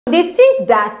They think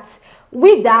that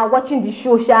we that are watching the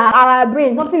show, our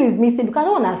brain, something is missing because I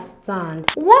don't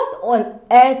understand. What on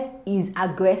earth is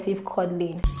aggressive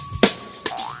cuddling?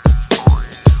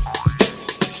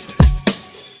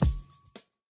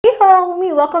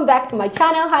 Homie, welcome back to my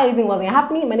channel. How is it? What's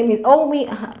happening? My name is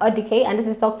Bbnaija and this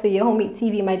is Talk to Your Homie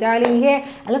TV. My darling here.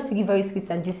 I love to give very sweet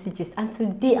and juicy gist, and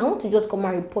today I want to just come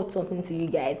and report something to you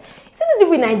guys. Since the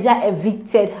Bbnaija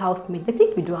evicted housemates, they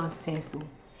think we don't have sense. No.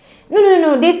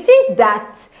 They think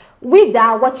that we that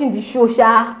are watching the show,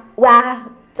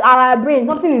 our brain,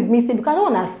 something is missing because I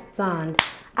don't understand.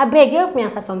 I beg, help me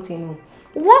answer something.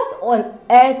 What on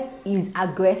earth is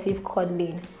aggressive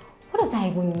cuddling? What does that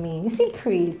even mean? You see,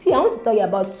 praise. See, I want to tell you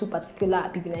about two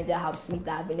particular Bbnaija housemates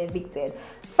that have been evicted.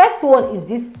 First one is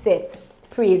this set,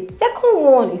 praise. Second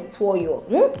one is Tuoyo.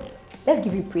 Let's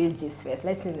give you praise gist first.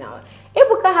 Let's see now.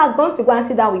 Ebuka has gone to go and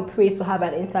sit down with praise to have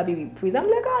an interview with praise. I'm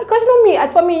like, because you know me, I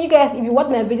told me, you guys, if you watch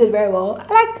my videos very well,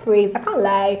 I liked praise. I can't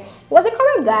lie. He was a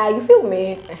correct guy. You feel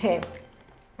me?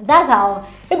 That's how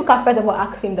Ebuka first of all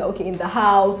asked him that, okay, in the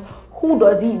house, who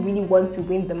does he really want to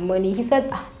win the money? He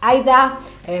said either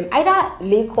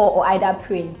Leko or either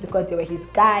Prince, because they were his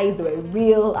guys, they were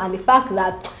real, and the fact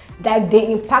that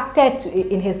they impacted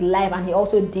in his life, and he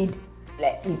also did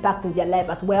impact in their life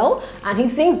as well, and he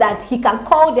thinks that he can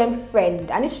call them friend.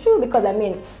 And it's true, because I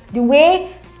mean, the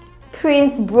way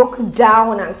Prince broke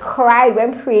down and cried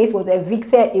when Prince was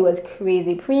evicted, it was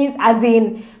crazy. Prince, as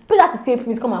in, people had to say,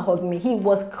 Prince, come and hug me. He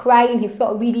was crying. He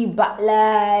felt really bad,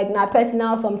 like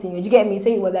personal something. You get me? So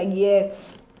he was like, yeah,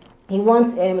 he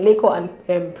wants Leko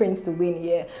and Prince to win.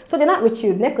 Yeah. So they're not with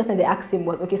you. The next question they asked him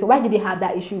was, okay, so why did they have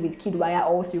that issue with Kid Wire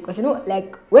all through? Because you know,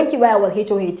 like when Kid Wire was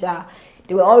HOH,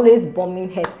 they were always bombing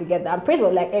heads together. And Prince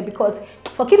was like, because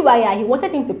for Kid Wire, he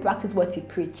wanted him to practice what he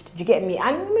preached. You get me?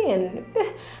 And I mean,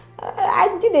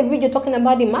 I did a video talking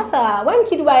about the matter. When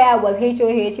Kid Wire was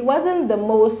HOH, he wasn't the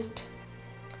most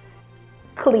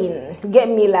clean. You get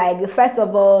me? Like, first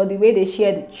of all, the way they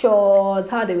shared the chores,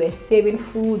 how they were saving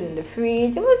food in the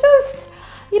fridge, it was just,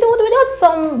 you know, there were just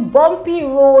some bumpy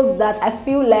roads that I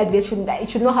feel like it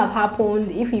should not have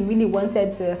happened if he really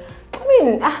wanted to. I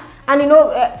mean, and you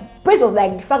know, Prince was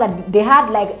like, the fact that they had,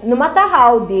 like, no matter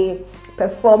how they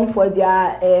performed for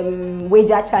their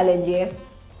wager challenge, yeah,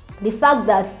 the fact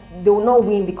that they will not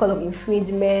win because of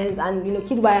infringements, and you know,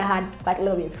 Kid Wire had quite a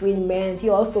lot of infringements. He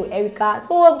also Erica,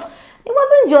 so it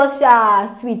wasn't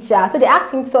just sweet. So they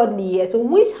asked him thirdly, yeah, so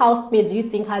which housemate do you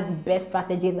think has the best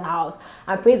strategy in the house?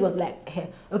 And Praise was like,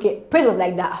 okay, Praise was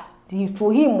like that.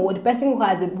 For him, or the person who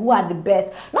had the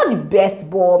best, not the best,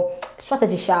 but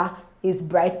strategy is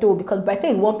Brighto, because Brighto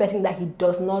is one person that he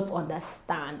does not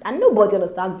understand, and nobody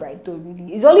understands Brighto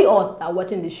really. It's only us that are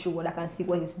watching the show that can see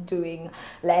what he's doing.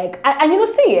 Like, and you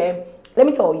know, see, let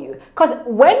me tell you, because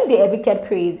when they evicted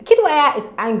Praise, Kid Wire is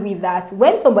angry that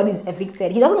when somebody is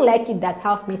evicted, he doesn't like it that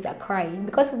housemates are crying,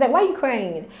 because he's like, why are you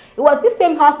crying? It was this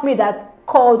same housemate that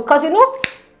called, because you know,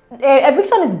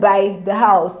 eviction is by the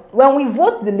house. When we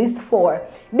vote the list for,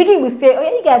 Biggie will say, oh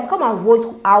yeah, you guys come and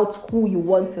vote out who you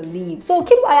want to leave. So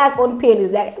Kid Wire's own pain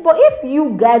is like, but if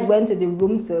you guys went to the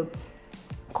room to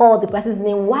call the person's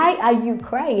name, why are you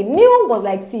crying? Neil was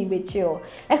like, see, we chill.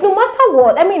 Like, no matter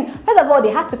what, I mean, first of all,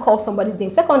 they had to call somebody's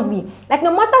name. Secondly, like,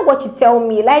 no matter what you tell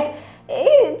me, like,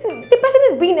 the person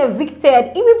is being evicted,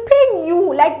 it will pain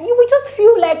you. Like, you will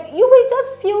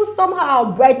just feel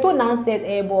somehow Brighton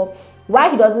nonsense, but why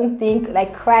he doesn't think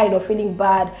like crying or feeling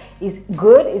bad is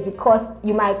good is because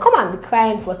you might come and be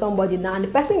crying for somebody now, and the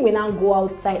person will now go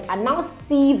outside and now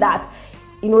see that,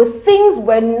 you know, things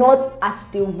were not as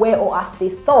they were or as they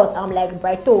thought. I'm like,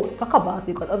 Brighto, talk about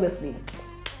it, because obviously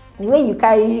the way you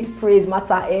carry Praise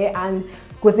matter and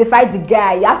crucify the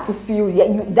guy, you have to feel,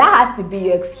 that has to be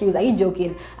your excuse. Are you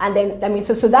joking? And then, I mean,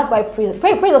 so that's why Praise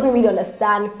doesn't really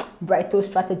understand Brighto's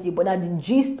strategy, but that the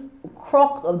gist,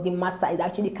 crux of the matter is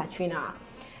actually Katrina.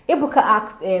 Ebuka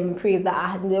asked Praise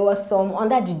that there was some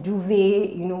under the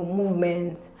duvet, you know,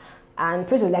 movements, and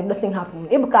Praise was like, nothing happened.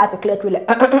 Ebuka had to clear through, like,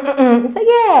 he said,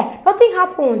 yeah, nothing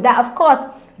happened. That, of course,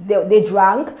 they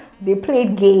drank, they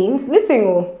played games,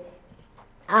 listen,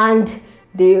 and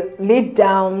they laid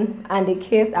down and they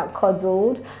kissed and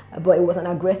cuddled, but it was an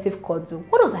aggressive cuddle.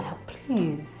 What was that?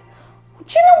 Please.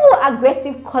 Do you know what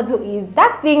aggressive cuddle is?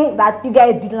 That thing that you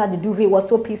guys did at the duvet was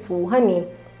so peaceful, honey.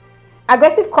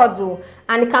 Aggressive cuddle,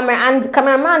 and the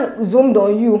cameraman zoomed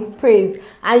on you, Praise,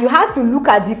 and you had to look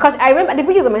at the, because I remember the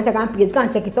videos on my Instagram page, go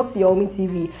and check it, Talk to Your Homie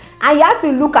TV, and you had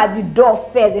to look at the door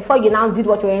first before you now did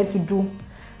what you were to do.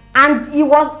 And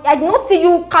I did not see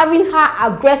you carrying her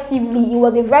aggressively. It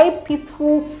was a very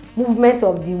peaceful movement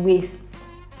of the waist.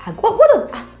 What does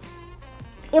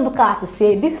Ebuka had to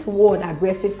say this one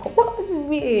aggressive.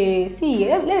 See,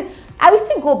 I will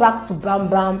still go back to Bam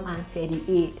Bam and Teddy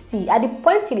A. See, at the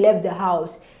point she left the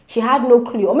house, she had no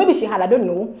clue, or maybe she had, I don't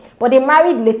know. But they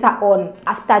married later on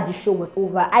after the show was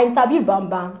over. I interviewed Bam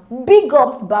Bam. Big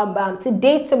ups Bam Bam.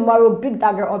 Today, tomorrow, big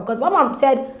dagger up. Because Bam Bam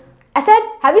said, I said,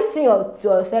 have you seen your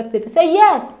sex tape? He said,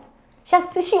 yes.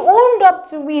 She owned up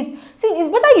to it. See,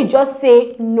 it's better you just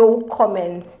say no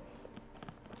comment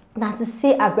than to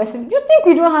say aggressive. You think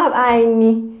we don't have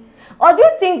any? Or do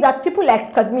you think that people like,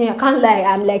 because me, I can't lie,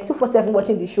 I'm like 247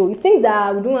 watching the show. You think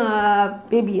that we don't have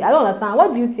baby? I don't understand.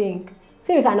 What do you think?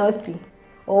 See, we cannot see.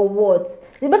 Or what?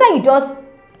 It's better you just,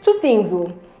 two things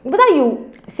though. It's better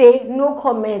you say no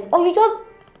comment, or you just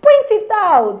point it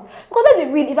out. Because let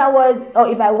me read, if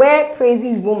I were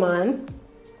Crazy's woman,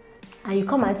 and you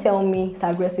come and tell me it's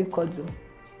aggressive cuddle.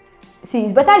 See,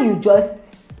 it's better you just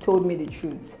told me the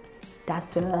truth.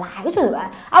 That's a lie. Which is,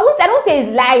 I don't say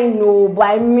it's lying, no, but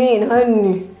I mean,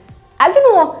 honey, I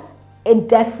don't know. A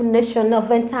definition of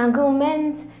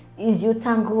entanglement is you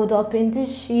tangled up in the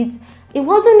sheets. It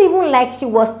wasn't even like she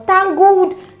was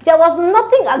tangled. There was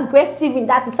nothing aggressive in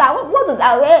that. So what does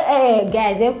hey,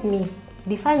 guys, help me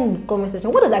define in the comment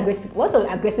section. What does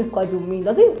aggressive cuddle mean?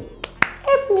 Does it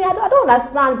help me? I don't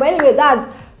understand. But anyway, that's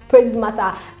Praise's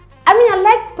matter. I mean, I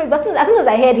like Praise, but as soon as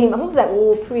I heard him, I was like,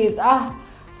 oh, Praise,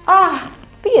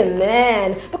 be a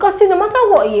man. Because see, no matter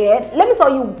what, yeah, let me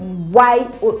tell you why,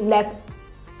 like,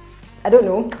 I don't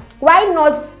know, why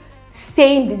not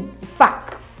saying the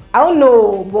facts? I don't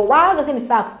know, but why not saying the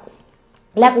facts?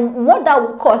 Like, what that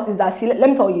would cost is that, see, let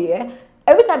me tell you, yeah,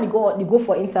 every time you go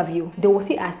for interview, they will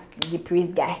still ask the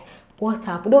Praise guy, what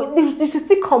happened? They should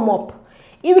still come up.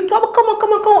 If you come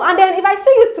on, and then if I see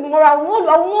you tomorrow, I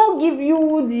will not give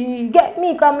you the get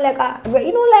me come like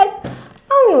you know, like I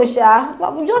don't know, Sha,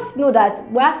 but we just know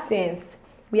that we have sense,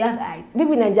 we have eyes.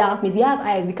 People in Nigeria, we have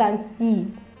eyes, we can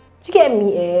see. Do you get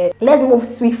me? Let's move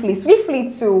swiftly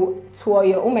to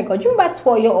Tuoyo. Oh my God, do you remember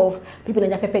Tuoyo of People in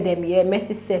Nigeria Pepper them? Yeah,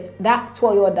 Messi said that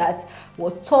Tuoyo that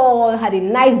was tall, had a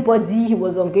nice body, he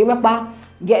was on Game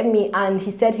get me, and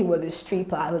he said he was a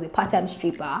stripper, he was a part-time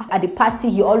stripper. At the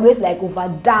party, he always like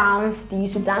over-danced, he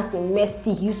used to dance with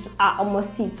Messi, he used to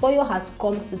almost see. Tuoyo has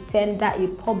come to tender a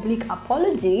public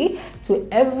apology to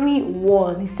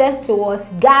everyone. He says to us,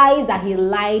 guys, that he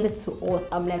lied to us.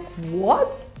 I'm like,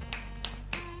 what?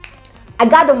 I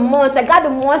got the munch,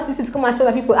 this is come and show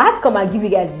my people. I had to come and give you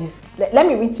guys this. Let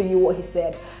me read to you what he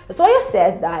said. Tuoyo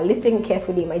says that, listen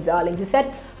carefully, my darling. He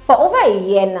said, for over a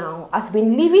year now, I've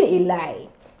been living a lie.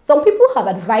 Some people have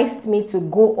advised me to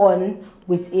go on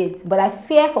with it, but I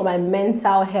fear for my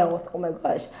mental health, oh my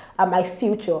gosh, and my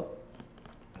future.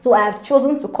 So I have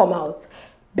chosen to come out.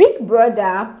 Big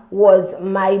Brother was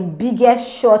my biggest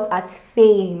shot at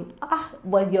fame.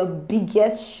 Was your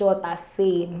biggest shot at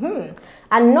fame.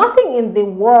 And nothing in the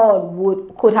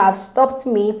world could have stopped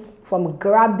me from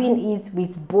grabbing it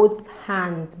with both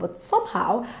hands. But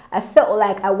somehow, I felt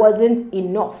like I wasn't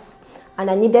enough. And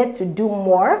I needed to do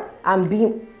more and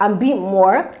be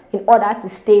more in order to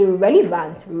stay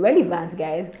relevant. Relevant,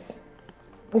 guys.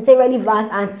 To stay relevant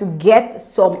and to get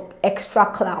some extra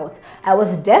clout. I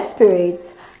was desperate.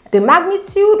 The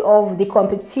magnitude of the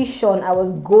competition I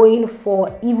was going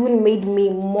for even made me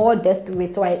more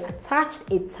desperate. So I attached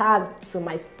a tag to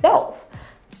myself.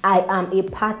 I am a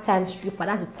part-time stripper.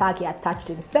 That's the tag he attached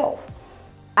to himself.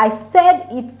 I said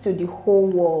it to the whole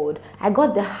world. I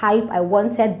got the hype I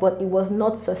wanted, but it was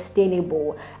not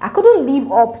sustainable. I couldn't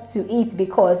live up to it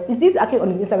because, is this actually on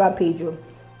the Instagram page?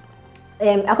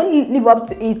 I couldn't live up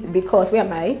to it because, where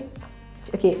am I?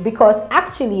 Okay, because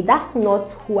actually that's not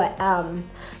who I am.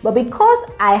 But because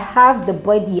I have the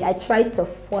body, I tried to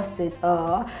force it,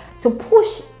 to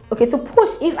push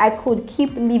if I could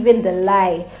keep living the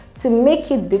lie, to make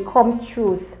it become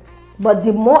truth. But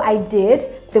the more I did,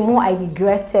 the more I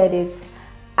regretted it.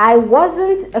 I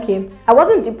wasn't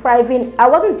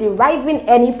deriving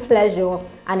any pleasure,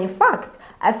 and in fact,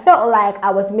 I felt like I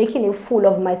was making a fool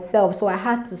of myself, so I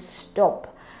had to stop.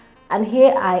 And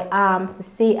here I am to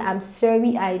say, I'm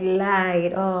sorry I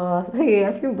lied. Oh, sorry,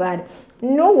 I feel bad.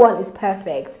 No one is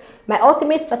perfect. My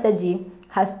ultimate strategy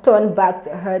has turned back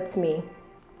to hurt me,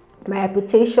 my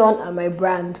reputation and my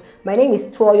brand. My name is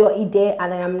Tuoyo Ide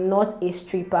and I am not a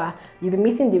stripper. You'll be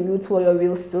meeting the real Tuoyo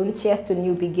real soon. Cheers to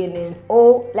new beginnings.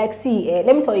 Oh, like see,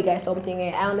 let me tell you guys something.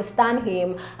 I understand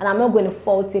him and I'm not going to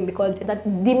fault him because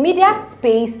the media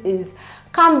space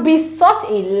can be such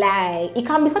a lie. It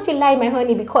can be such a lie, my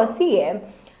honey, because see,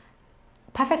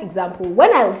 perfect example,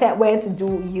 when I went to do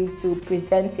YouTube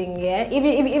presenting,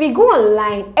 if you go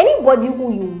online, anybody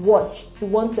who you watch to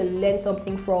want to learn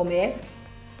something from,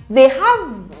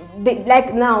 they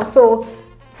like now. So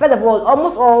first of all,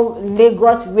 almost all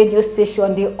Lagos radio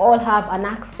station, they all have an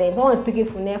accent. Someone is speaking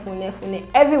fune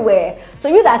everywhere. So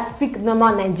you that speak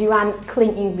normal Nigerian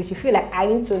clean English, you feel like I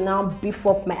need to now beef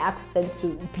up my accent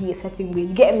to be a certain way.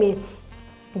 You get me?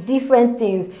 Different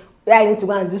things. Where I need to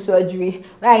go and do surgery,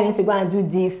 where I need to go and do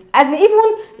this. As in,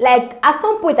 even like at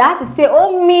some point I had to say,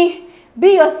 oh me,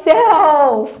 be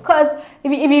yourself. Because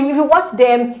if you watch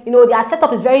them, you know, their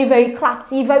setup is very, very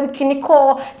classy, very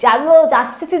clinical. They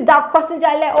are sitting down, crossing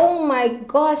their leg. Oh my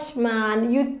gosh,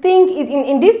 man. You think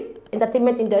in this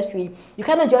entertainment industry, you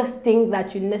cannot just think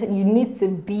that you need to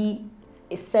be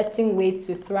a certain way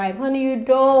to thrive. Honey, you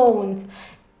don't.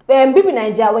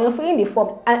 Bbnaija, when you're filling the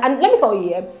form, and let me tell you,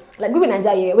 yeah, like Bbnaija,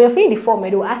 yeah, when you're filling the form,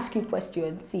 they will ask you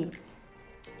questions. See,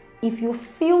 if you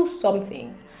feel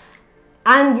something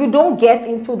and you don't get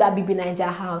into that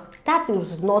Bbnaija house, that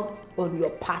is not on your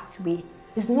pathway.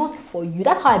 It's not for you.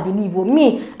 That's how I believe. For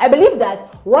me, I believe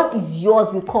that what is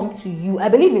yours will come to you. I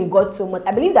believe in God so much.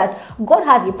 I believe that God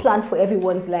has a plan for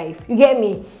everyone's life. You get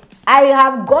me? I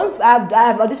have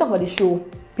auditioned for the show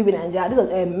Bbnaija. This was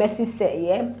a messy set,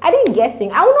 yeah. I didn't get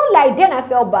it. I will not lie. Then I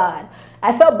felt bad.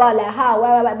 I felt bad, like how,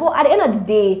 why. But at the end of the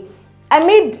day, I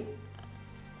made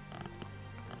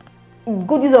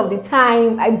good use of the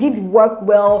time. I did work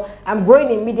well. I'm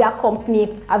growing a media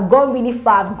company. I've gone really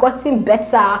far. I've gotten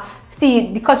better.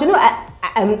 See, because you know,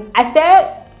 I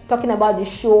started talking about the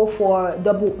show for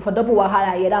double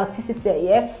wahala. Yeah, that was Sisi said.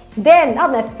 Yeah, then that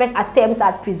was my first attempt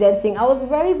at presenting. I was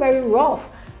very, very rough.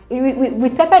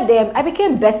 With Pepper them, I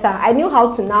became better. I knew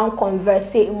how to now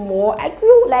conversate more. I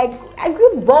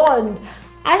grew bond.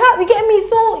 You get me?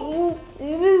 So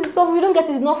stuff you don't get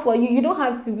is not for you. You don't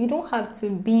have to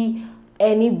be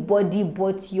anybody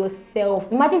but yourself.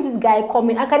 Imagine this guy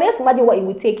coming. I can just imagine what it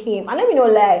would take him. And let me know,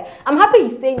 like, I'm happy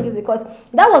he's saying this because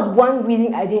that was one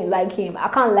reason I didn't like him. I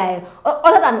can't lie.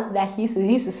 Other than that, he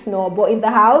used to snore. But in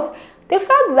the house, the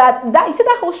fact that you see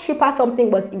that whole stripper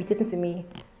something was irritating to me.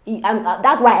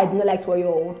 That's why I did not like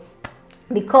Tuoyo,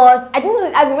 because I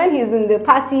didn't, as when he's in the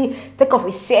party, take off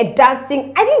his shirt,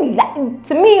 dancing. I didn't like.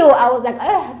 To me, I was like,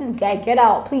 this guy, get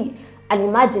out, please. And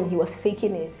imagine he was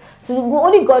faking it. So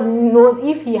only God knows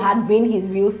if he had been his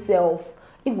real self,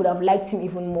 he would have liked him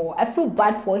even more. I feel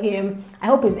bad for him. I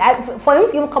hope for him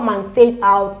to even come and say it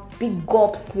out. Big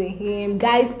ups to him,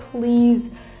 guys. Please,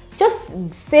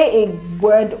 just say a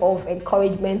word of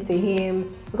encouragement to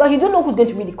him. Because you don't know who's going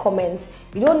to read the comments.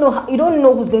 You don't know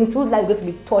who's going to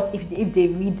be taught if they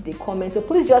read the comments. So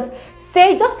please just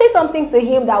say something to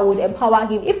him that would empower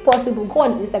him. If possible, go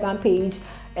on his Instagram page.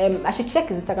 I should check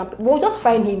his Instagram. We'll just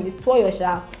find him. It's Tuoyo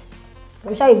Sha.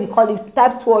 I'm sure if you call it,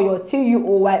 type Tuoyo,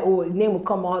 Tuoyo, his name will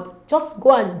come out. Just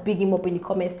go and big him up in the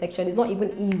comment section. It's not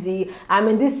even easy. I'm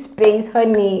in this space,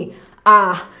 honey.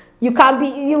 You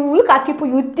look at people,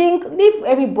 you think leave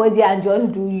everybody and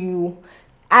just do you.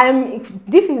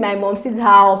 This is my mom's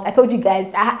house. I told you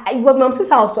guys, it was mom's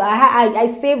house, so I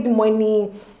saved money.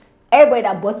 Everybody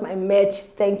that bought my merch,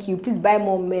 thank you. Please buy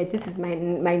more merch. This is my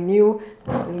new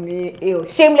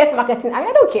shameless marketing. I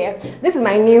don't care. This is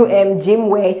my new gym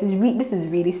wear. This is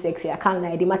really sexy. I can't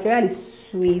lie. The material is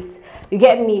sweet. You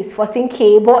get me? It's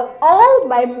 14K. But all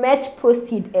my merch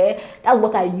proceed, that's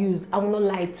what I use. I will not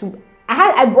lie to.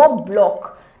 I bought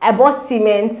block. I bought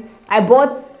cement. I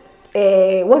bought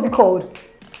what's it called?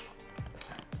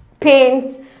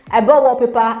 Paint. I bought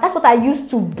wallpaper. That's what I used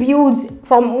to build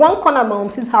from one corner of my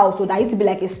mom's house. So that used to be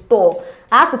like a store.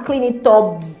 I had to clean it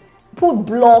up, put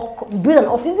block, build an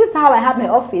office. This is how I have my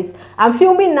office. I'm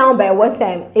filming now by what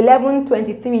time?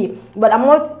 11:23. But I'm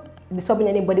not disturbing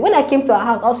anybody. When I came to our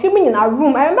house, I was filming in our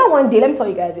room. I remember one day, let me tell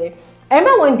you guys, I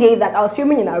remember one day that I was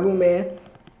filming in our room.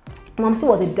 Momsy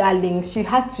was a darling. She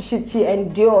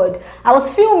endured. I was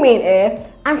filming,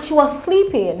 and she was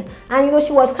sleeping. And you know,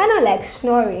 she was kind of like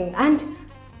snoring. And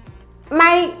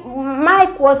my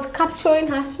mic was capturing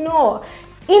her snore.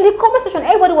 In the comment section,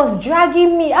 everybody was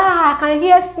dragging me. I can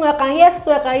hear snore, I can hear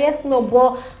snore, I can hear snore.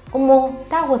 But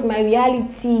that was my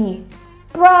reality.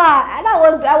 Bruh, I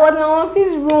was in my mom's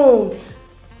room.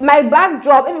 My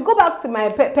backdrop, if you go back to my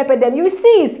Pepper them, you will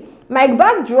see my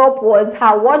backdrop was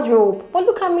her wardrobe. But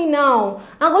look at me now.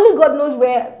 And only God knows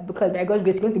where, because my God's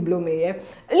grace is going to blow me,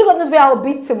 only God knows where I'll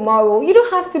be tomorrow. You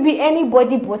don't have to be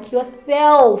anybody but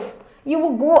yourself. You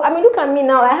will go. I mean, look at me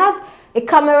now. I have a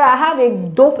camera, I have a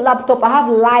dope laptop, I have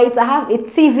lights, I have a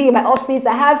TV in my office,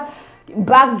 I have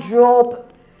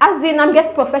backdrop. As in, I'm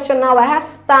getting professional. I have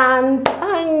stands.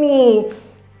 I mean,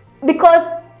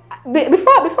 because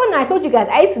before now, I told you guys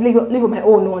I used to live on my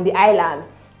own on the island.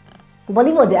 But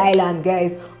living on the island,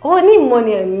 guys, only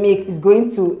money I make is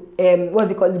going to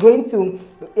what's it called? It's going to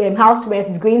house rent.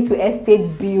 It's going to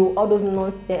estate bill. All those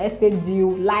nonsense, estate deal,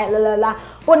 la la la la.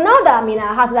 But now that I'm in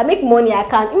a house, I make money. I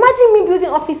can imagine me building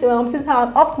office since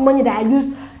off money that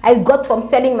I got from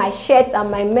selling my shirts and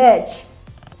my merch.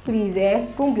 Please,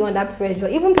 don't be under pressure.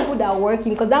 Even people that are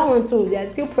working, because that one too,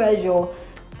 there's still pressure.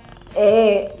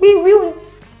 Be real,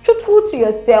 truthful to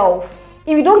yourself.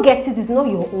 If you don't get it, it's not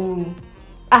your own.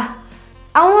 I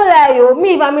won't lie, yo.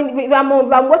 Me, if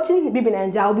I'm watching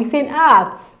Bbnaija, I'll be saying,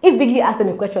 if Biggie asks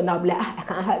me a question, I'll be like, I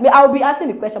can't help me. I'll be asking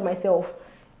the question myself.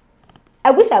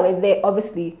 I wish I were there,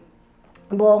 obviously,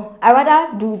 but I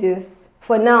rather do this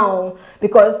for now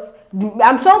because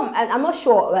I'm not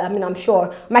sure. I mean, I'm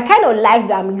sure my kind of life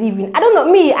that I'm living. I don't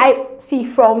know. Me, I see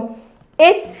from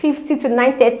 8:50 to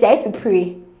 9:30. I used to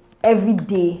pray every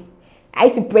day. I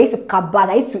used to pray to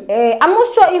Kabbalah. I used to. I'm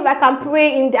not sure if I can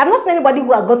pray in. I'm not seeing anybody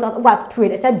who has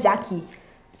prayed except Jackie.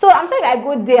 So I'm sure if I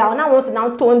go there, I now want to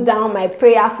now tone down my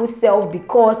prayerful self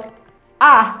because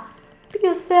be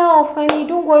yourself, honey.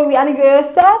 Don't worry. And if you're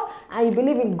yourself and you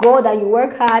believe in God and you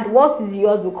work hard, what is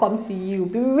yours will come to you.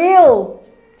 Be real.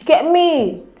 You get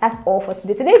me? That's all for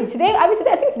today. Today, I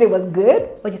think today was good.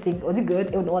 What do you think? Was it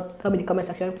good? Tell me in the comment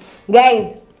section,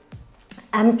 guys.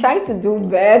 I'm trying to do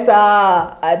better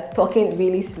at talking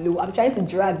really slow. I'm trying to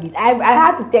drag it. I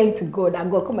had to tell you to God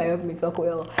and God come and help me talk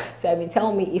well. So I mean,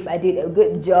 tell me if I did a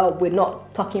good job with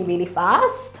not talking really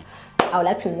fast. I would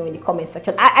like to know in the comment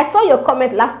section. I saw your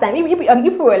comment last time.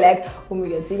 People were like, "Oh,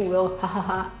 you're doing well."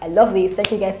 I love it.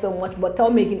 Thank you guys so much. But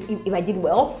tell me again if I did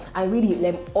well and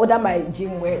really order my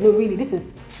gym wear. No, really, this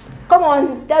is. Come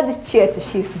on, tell this chair to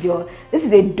shift, Joe. This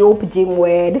is a dope gym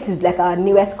wear. This is like our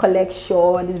newest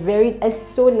collection.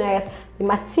 It's so nice. The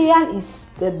material is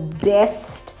the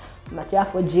best material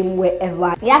for gym wear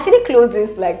ever. It actually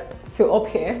closes like to up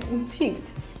here. Shift.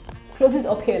 Closes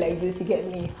up here like this, you get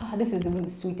me? This is the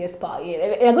sweetest part here.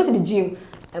 If I go to the gym,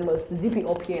 I must zip it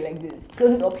up here like this.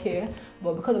 Closes up here,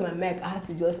 but because of my neck, I have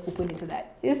to just open it to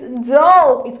that. It's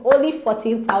dope. It's only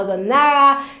 14,000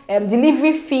 naira.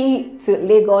 Delivery fee to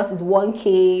Lagos is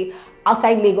 1K.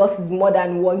 Outside Lagos is more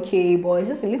than 1K, but it's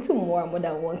just a little more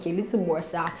than 1K, a little more,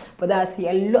 sir. But that's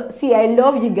I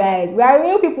love you guys. We are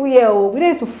real people here. We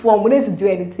don't need to form, we don't need to do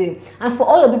anything. And for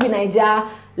all your Bbnaija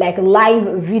like live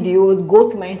videos, go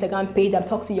to my Instagram page. I'm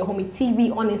talking to your homie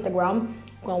TV on Instagram.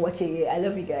 Go and watch it. I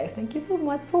love you guys. Thank you so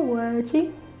much for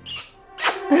watching.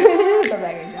 Bye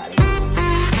bye, guys.